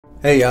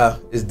Hey y'all,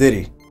 it's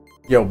Diddy.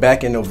 Yo,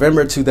 back in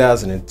November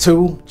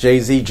 2002,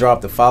 Jay-Z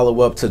dropped the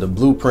follow-up to the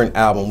Blueprint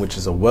album, which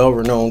is a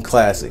well-renowned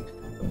classic,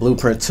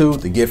 Blueprint 2,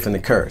 The Gift and the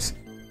Curse.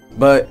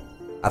 But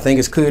I think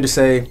it's clear to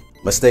say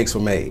mistakes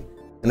were made.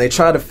 And they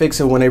tried to fix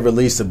it when they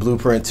released the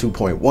Blueprint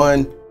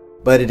 2.1,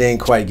 but it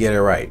didn't quite get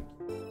it right.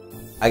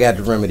 I got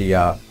the remedy,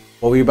 y'all.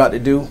 What we about to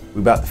do,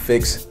 we about to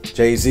fix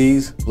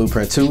Jay-Z's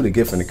Blueprint 2, The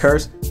Gift and the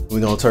Curse. We're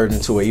gonna turn it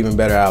into an even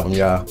better album,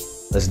 y'all.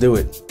 Let's do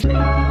it.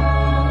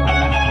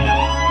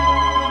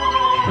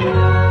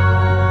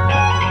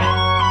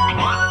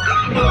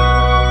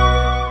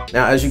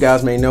 Now, as you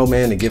guys may know,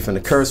 man, The Gift and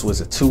the Curse was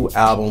a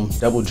 2-album,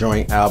 double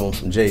joint album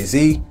from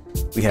Jay-Z.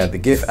 We had the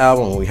Gift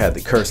album and we had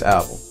the Curse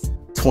album.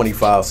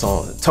 25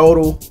 songs in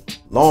total,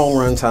 long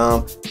run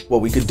time.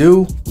 What we could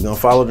do, we're gonna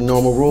follow the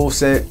normal rule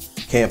set.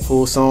 Can't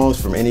pull songs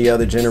from any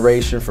other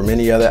generation, from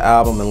any other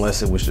album,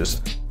 unless it was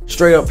just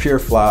straight up pure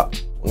flop.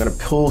 I'm gonna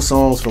pull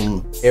songs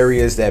from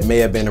areas that may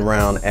have been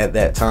around at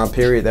that time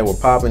period that were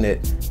popping that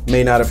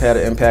may not have had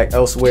an impact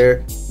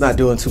elsewhere. Not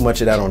doing too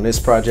much of that on this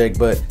project,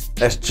 but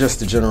that's just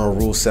the general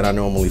rule set I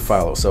normally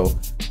follow. So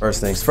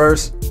first things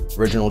first,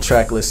 original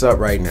track list up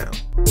right now.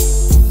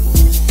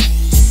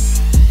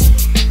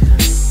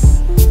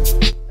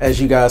 As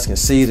you guys can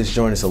see, this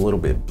joint is a little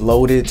bit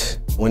bloated.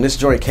 When this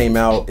joint came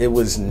out, it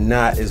was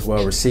not as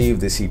well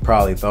received as he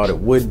probably thought it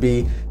would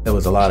be. There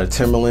was a lot of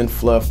Timberland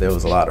fluff. There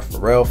was a lot of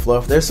Pharrell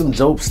fluff. There's some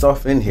dope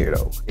stuff in here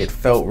though. It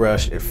felt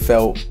rushed. It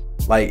felt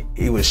like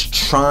he was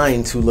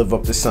trying to live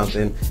up to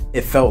something.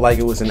 It felt like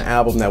it was an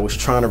album that was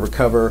trying to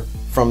recover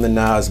from the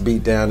Nas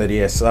beatdown that he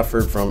had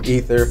suffered from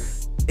Ether.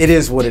 It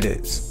is what it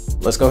is.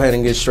 Let's go ahead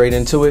and get straight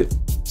into it.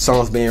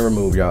 Songs being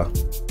removed, y'all.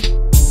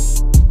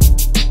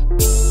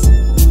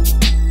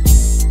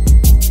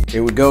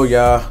 Here we go,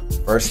 y'all.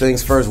 First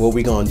things first, what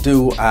we gonna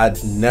do, I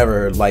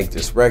never liked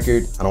this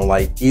record. I don't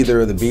like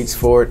either of the beats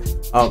for it.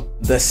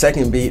 The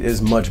second beat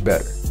is much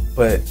better,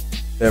 but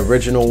the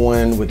original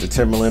one with the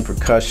Timberland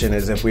percussion,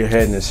 as if we're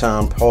heading to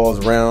Sean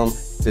Paul's realm,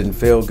 didn't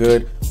feel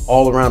good.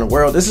 All Around the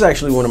World, this is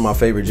actually one of my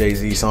favorite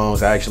Jay-Z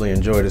songs. I actually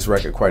enjoy this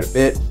record quite a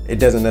bit. It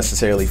doesn't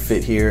necessarily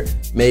fit here.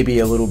 Maybe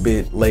a little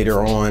bit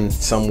later on,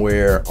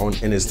 somewhere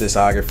in his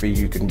discography,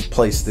 you can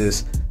place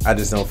this. I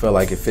just don't feel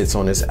like it fits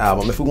on this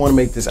album. If we want to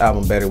make this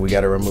album better, we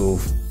got to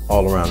remove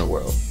All Around the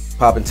World.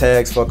 Poppin'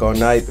 Tags, Fuck All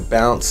Night, The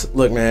Bounce.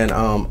 Look, man,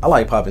 I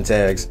like Poppin'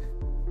 Tags,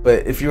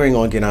 but if you ain't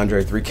gonna get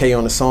Andre 3K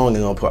on the song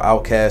and gonna put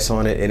Outkast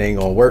on it, it ain't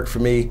gonna work for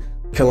me.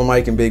 Killer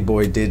Mike and Big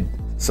Boy did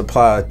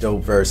supply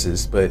dope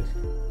verses, but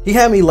he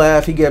had me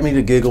laugh, he got me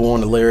to giggle on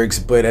the lyrics,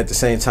 but at the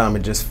same time,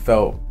 it just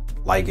felt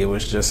like it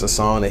was just a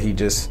song that he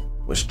just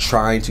was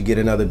trying to get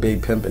another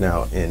Big Pimpin'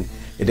 out, and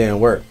it didn't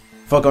work.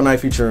 Fuck All Night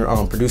featuring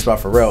produced by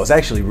Pharrell. It's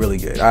actually really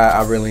good.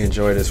 I really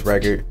enjoy this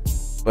record,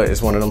 but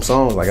it's one of them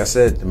songs, like I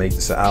said, to make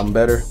this album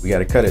better, we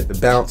gotta cut it. The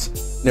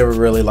Bounce, never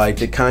really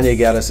liked it. Kanye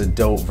got us a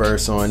dope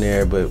verse on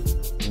there, but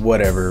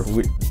whatever,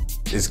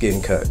 it's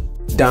getting cut.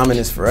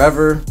 Dominance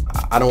Forever,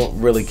 I don't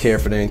really care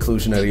for the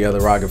inclusion of the other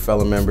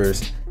Rockefeller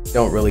members.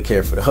 Don't really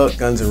care for the hook.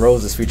 Guns N'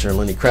 Roses featuring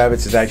Lenny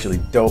Kravitz is actually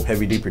dope.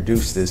 Heavy D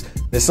produced this.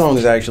 This song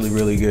is actually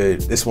really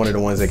good. It's one of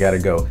the ones that gotta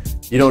go.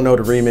 You don't know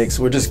the remix,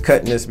 we're just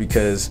cutting this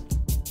because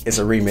it's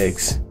a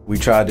remix. We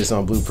tried this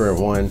on Blueprint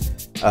 1.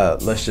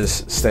 Let's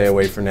just stay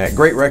away from that.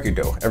 Great record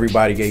though.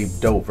 Everybody gave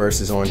dope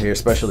verses on here,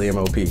 especially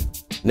MOP.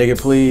 Nigga,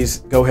 please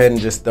go ahead and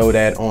just throw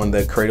that on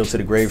the Cradle to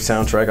the Grave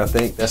soundtrack. I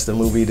think that's the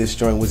movie this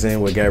joint was in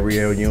with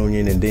Gabrielle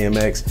Union and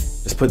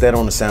DMX. Just put that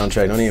on the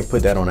soundtrack. Don't even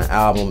put that on an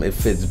album. It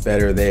fits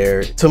better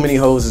there. Too Many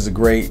Hoes is a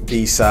great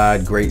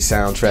B-side, great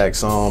soundtrack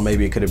song.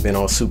 Maybe it could have been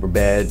on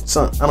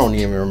Superbad. I don't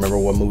even remember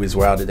what movies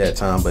were out at that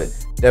time, but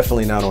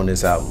definitely not on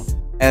this album.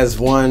 As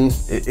One,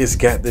 it's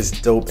got this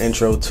dope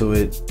intro to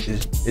it.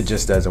 It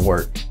just doesn't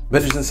work.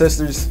 Bitches and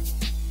Sisters,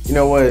 you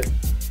know what?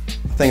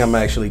 I think I'm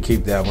gonna actually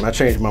keep that one. I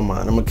changed my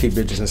mind. I'm gonna keep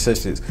Bitches and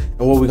Sisters.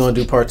 And what we're gonna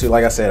do part 2,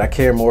 like I said, I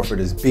care more for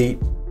this beat.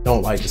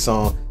 Don't like the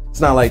song.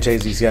 It's not like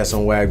Jay-Z's got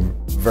some wag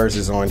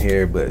verses on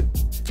here, but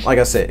like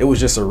I said, it was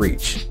just a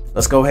reach.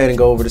 Let's go ahead and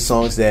go over the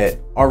songs that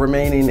are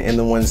remaining and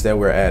the ones that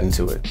we're adding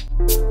to it.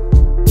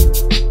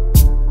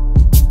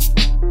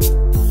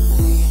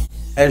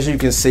 As you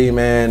can see,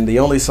 man, the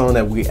only song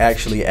that we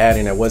actually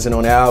adding that wasn't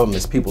on the album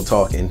is People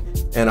Talking.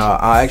 And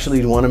I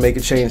actually want to make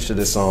a change to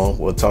this song.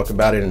 We'll talk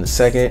about it in a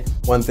second.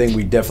 One thing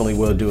we definitely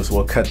will do is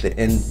we'll cut the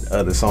end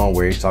of the song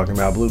where he's talking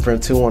about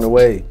Blueprint 2 on the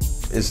way.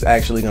 It's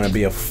actually going to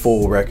be a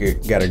full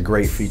record. Got a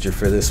great feature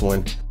for this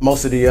one.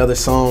 Most of the other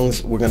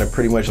songs, we're going to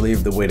pretty much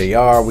leave the way they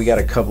are. We got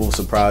a couple of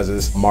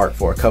surprises marked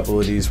for a couple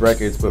of these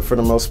records, but for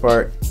the most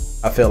part,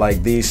 I feel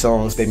like these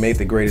songs, they made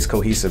the greatest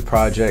cohesive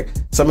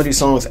project. Some of these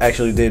songs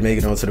actually did make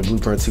it onto the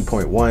Blueprint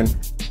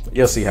 2.1.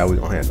 You'll see how we're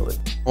gonna handle it.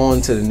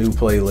 On to the new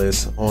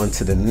playlist, on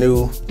to the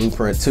new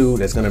Blueprint 2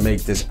 that's gonna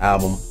make this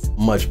album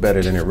much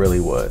better than it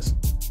really was.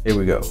 Here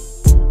we go.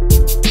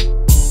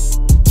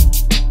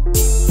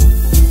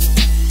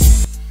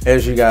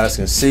 As you guys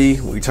can see,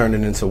 we turned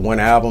it into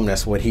one album.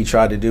 That's what he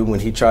tried to do when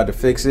he tried to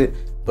fix it,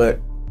 but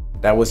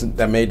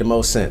that made the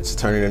most sense.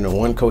 Turn it into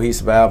one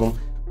cohesive album.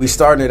 We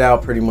started it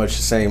out pretty much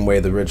the same way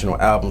the original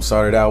album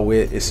started out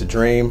with. It's a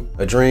dream.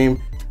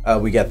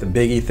 We got the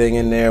Biggie thing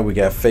in there. We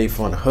got Faith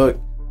on the hook.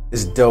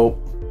 It's dope.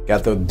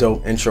 Got the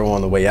dope intro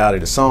on the way out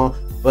of the song.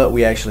 But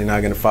we actually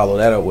not gonna follow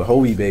that up with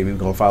Holy Baby. We're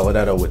gonna follow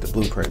that up with the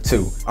Blueprint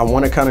 2. I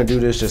wanna kinda do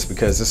this just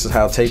because this is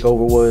how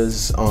Takeover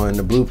was on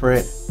the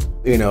Blueprint.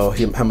 You know,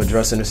 him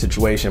addressing the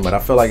situation, but I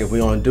feel like if we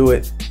gonna do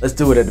it, let's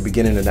do it at the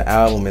beginning of the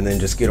album and then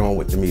just get on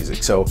with the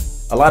music. So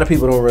a lot of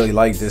people don't really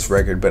like this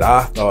record, but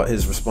I thought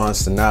his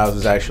response to Nas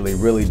was actually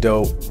really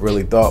dope,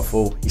 really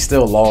thoughtful. He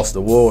still lost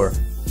the war,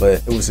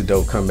 but it was a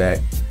dope comeback.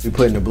 We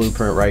put in the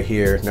Blueprint right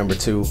here, number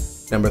 2.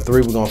 Number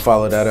 3, we're gonna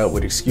follow that up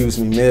with Excuse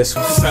Me Miss.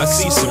 I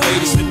see some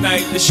ladies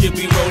tonight that should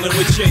be rolling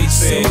with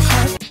Jason.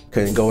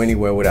 Couldn't go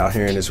anywhere without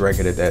hearing this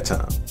record at that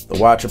time. The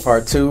Watcher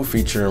Part 2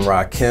 featuring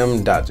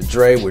R.O.S.E, Dr.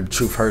 Dre with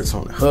Truth Hurts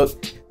on the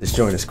hook. This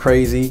joint is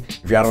crazy.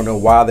 If y'all don't know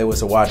why there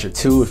was a Watcher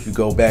 2, if you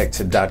go back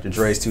to Dr.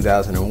 Dre's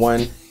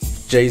 2001,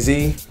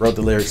 Jay-Z wrote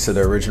the lyrics to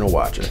the original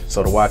Watcher.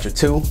 So the Watcher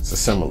 2 is a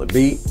similar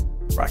beat.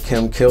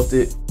 R.O.S.E killed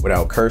it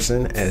without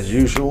cursing as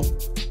usual.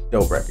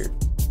 Dope record.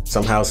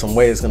 Somehow, some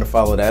way it's gonna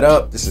follow that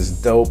up. This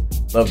is dope.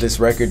 Love this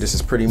record. This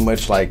is pretty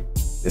much like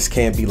This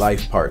Can't Be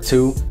Life Part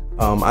 2.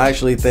 I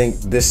actually think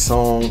this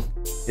song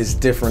is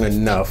different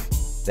enough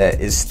that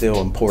is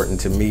still important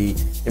to me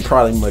and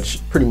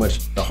pretty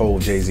much the whole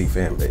Jay-Z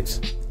fan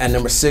base. At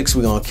number 6,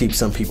 we're gonna Keep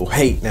Some People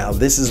Hate. Now,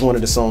 this is one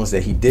of the songs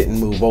that he didn't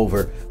move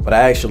over, but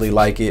I actually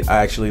like it.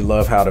 I actually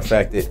love how the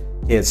fact that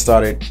he had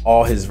started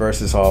all his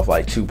verses off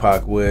like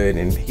Tupac would,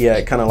 and he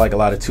had kind of like a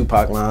lot of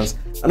Tupac lines.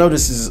 I know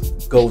this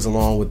goes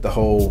along with the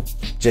whole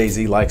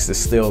Jay-Z likes to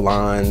steal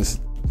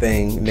lines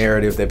thing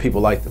narrative that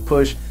people like to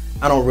push.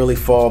 I don't really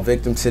fall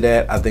victim to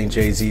that. I think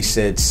Jay-Z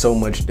said so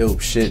much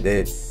dope shit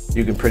that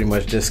you can pretty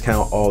much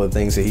discount all the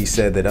things that he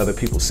said that other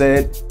people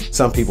said.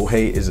 Some People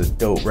Hate is a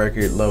dope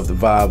record. Love the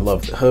vibe,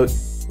 love the hook,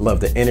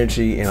 love the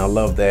energy, and I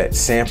love that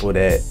sample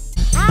that.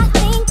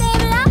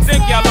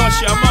 Think y'all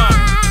lost your mind.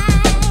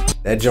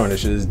 That joint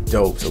is just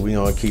dope, so we're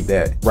gonna keep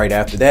that. Right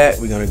after that,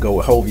 we're gonna go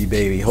with Holy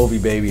Baby. Holy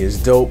Baby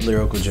is dope,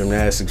 lyrical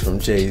gymnastics from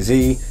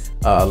Jay-Z.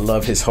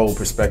 Love his whole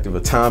perspective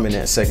of time in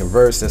that second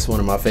verse. That's one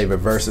of my favorite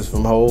verses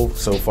from Hov.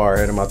 So far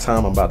ahead of my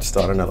time, I'm about to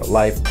start another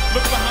life. Look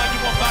behind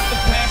you, I'm about to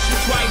pass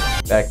you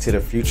twice. Back to the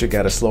Future,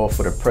 gotta slow up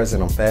for the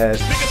present, I'm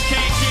fast. Niggas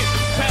can't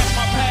get past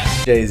my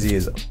past. Jay-Z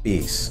is a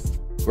beast.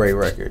 Great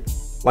record.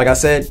 Like I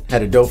said,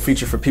 had a dope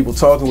feature for People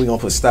Talking. We're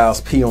gonna put Styles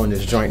P on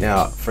this joint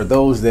now. For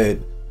those that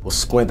will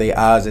squint their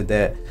eyes at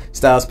that,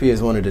 Styles P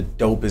is one of the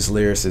dopest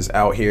lyricists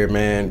out here,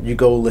 man. You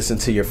go listen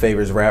to your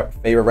favorite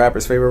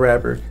rapper's favorite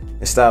rapper,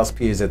 and Styles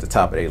P is at the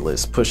top of their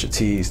list. Pusha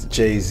T's, the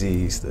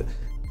Jay-Z's, the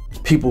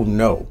people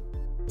know.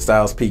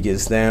 Styles P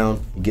gets down,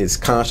 he gets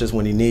conscious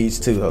when he needs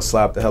to, he'll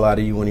slap the hell out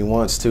of you when he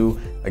wants to.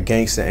 A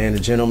gangster and a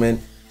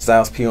gentleman.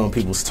 Styles P on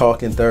People's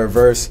Talking, third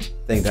verse.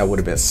 I think that would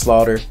have been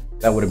Slaughter.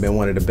 That would have been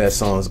one of the best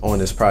songs on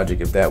this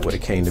project if that would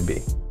have came to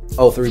be.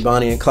 03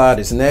 Bonnie and Clyde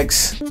is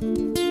next.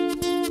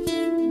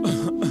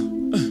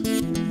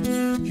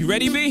 You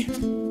ready, B?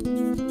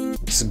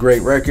 It's a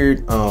great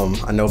record.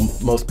 I know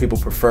most people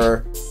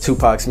prefer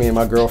Tupac's Me and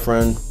My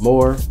Girlfriend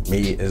more,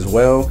 me as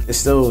well. It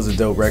still was a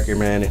dope record,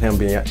 man, and him and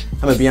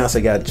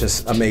Beyonce got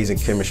just amazing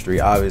chemistry.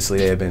 Obviously,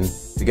 they have been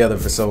together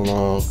for so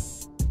long.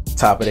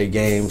 Top of their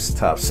games,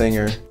 top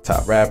singer,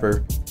 top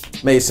rapper.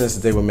 Made sense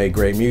that they would make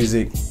great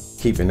music.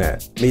 Keeping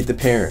that. Meet the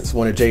Parents,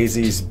 one of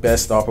Jay-Z's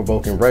best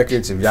thought-provoking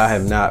records. If y'all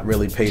have not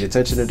really paid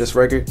attention to this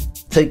record,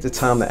 take the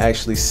time to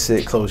actually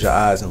sit, close your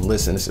eyes, and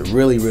listen. It's a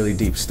really, really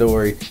deep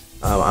story.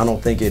 I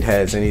don't think it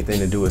has anything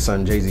to do with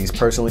something Jay-Z's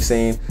personally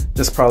seen.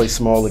 Just probably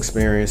small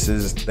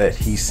experiences that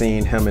he's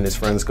seen him and his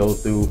friends go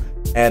through,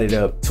 added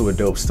up to a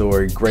dope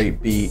story.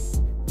 Great beat,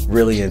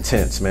 really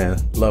intense, man.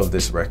 Love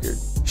this record.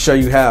 Show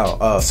you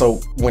how. So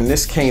when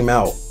this came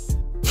out,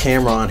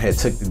 Cameron had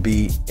took the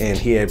beat and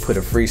he had put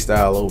a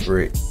freestyle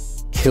over it.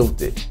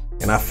 Killed it,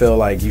 and I feel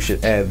like you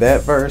should add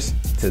that verse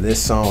to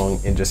this song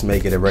and just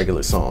make it a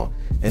regular song.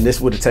 And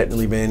this would have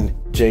technically been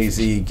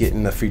Jay-Z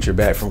getting a feature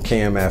back from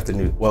Cam after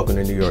Welcome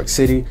to New York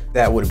City.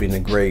 That would have been a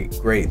great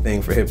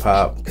thing for hip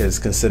hop, because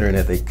considering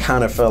that they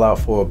kind of fell out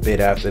for a bit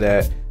after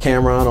that.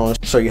 Cameron on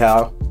Show You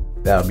How,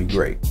 that would be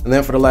great. And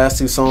then for the last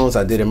two songs,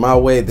 I did it my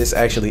way. This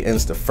actually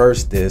ends the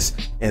first disc,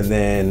 and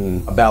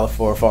then A Ballad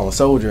for a Fallen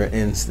Soldier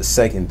ends the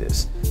second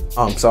disc.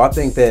 So I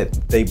think that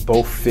they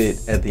both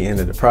fit at the end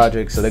of the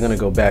project, so they're gonna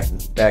go back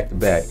to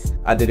back.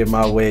 I Did It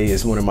My Way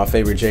is one of my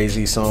favorite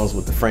Jay-Z songs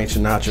with the Frank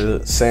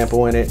Sinatra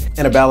sample in it,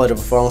 and A Ballad of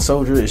a Fallen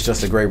Soldier is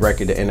just a great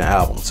record to end the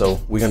album. So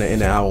we're gonna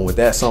end the album with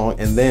that song,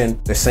 and then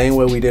the same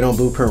way we did on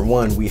Blueprint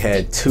 1, we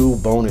had 2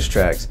 bonus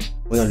tracks.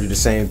 We're gonna do the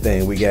same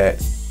thing. We got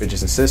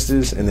Bitches and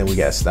Sisters, and then we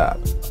got Stop.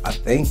 I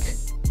think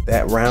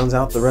that rounds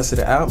out the rest of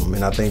the album,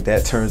 and I think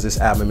that turns this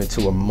album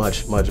into a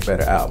much, much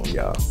better album,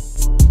 y'all.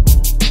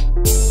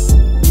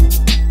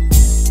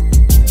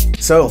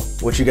 So,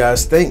 what you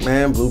guys think,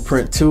 man?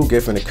 Blueprint 2,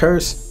 Gift and a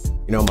Curse.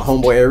 You know, my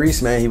homeboy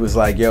R.O.S.E, man, he was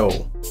like, yo,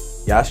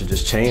 y'all should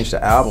just change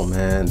the album,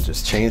 man.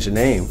 Just change the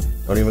name.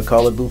 Don't even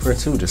call it Blueprint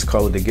 2, just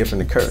call it The Gift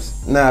and the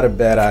Curse. Not a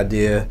bad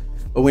idea.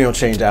 but we don't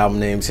change album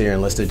names here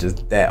unless they're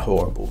just that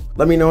horrible.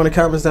 Let me know in the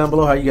comments down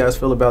below how you guys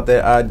feel about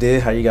that idea,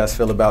 how you guys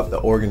feel about the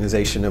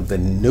organization of the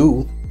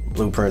new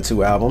Blueprint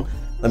 2 album.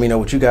 Let me know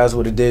what you guys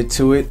would have did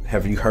to it.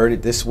 Have you heard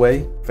it this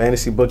way?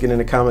 Fantasy book it in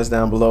the comments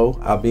down below.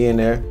 I'll be in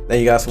there.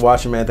 Thank you guys for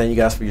watching, man. Thank you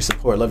guys for your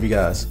support. Love you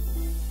guys.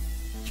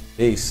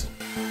 Peace.